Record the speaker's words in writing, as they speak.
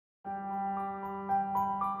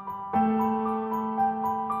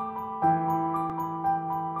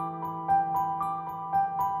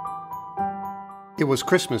It was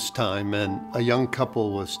Christmas time, and a young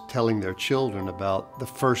couple was telling their children about the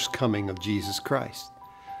first coming of Jesus Christ.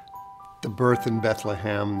 The birth in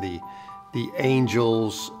Bethlehem, the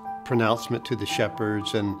angel's pronouncement to the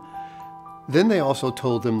shepherds, and then they also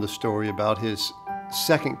told them the story about his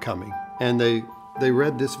second coming. And they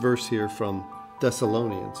read this verse here from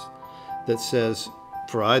Thessalonians that says,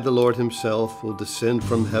 "For I, the Lord himself, will descend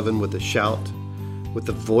from heaven with a shout, with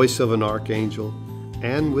the voice of an archangel,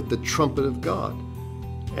 and with the trumpet of God,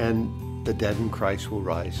 and the dead in Christ will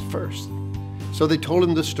rise first." So they told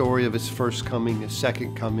him the story of his first coming, his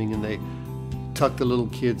second coming, and they tucked the little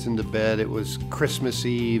kids into bed. It was Christmas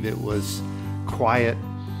Eve, it was quiet,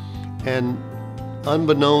 and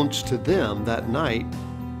unbeknownst to them that night,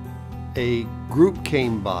 a group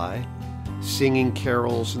came by singing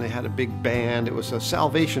carols, and they had a big band. It was a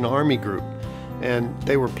Salvation Army group, and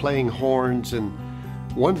they were playing horns, and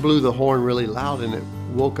one blew the horn really loud, and it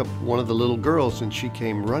woke up one of the little girls, and she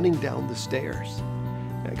came running down the stairs,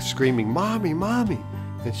 like screaming, "Mommy, Mommy!"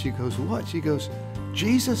 And she goes, "What?" She goes,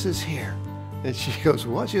 "Jesus is here." And she goes,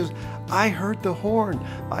 "What?" She goes, "I heard the horn.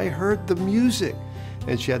 I heard the music."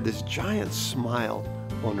 And she had this giant smile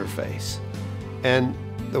on her face. And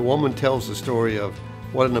the woman tells the story of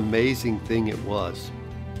what an amazing thing it was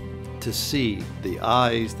to see the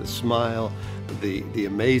eyes, the smile, the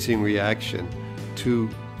amazing reaction to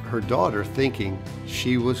her daughter thinking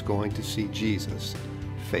she was going to see Jesus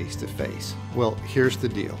face to face. Well, here's the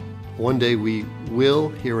deal. One day we will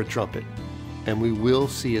hear a trumpet and we will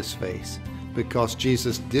see his face, because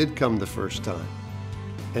Jesus did come the first time.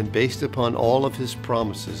 And based upon all of his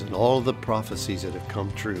promises and all of the prophecies that have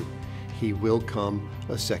come true, he will come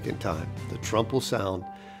a second time. The trump will sound,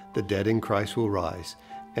 the dead in Christ will rise,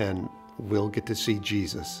 and we'll get to see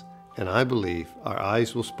Jesus. And I believe our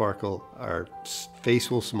eyes will sparkle, our face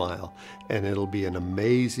will smile, and it'll be an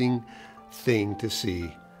amazing thing to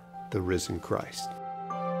see the risen Christ.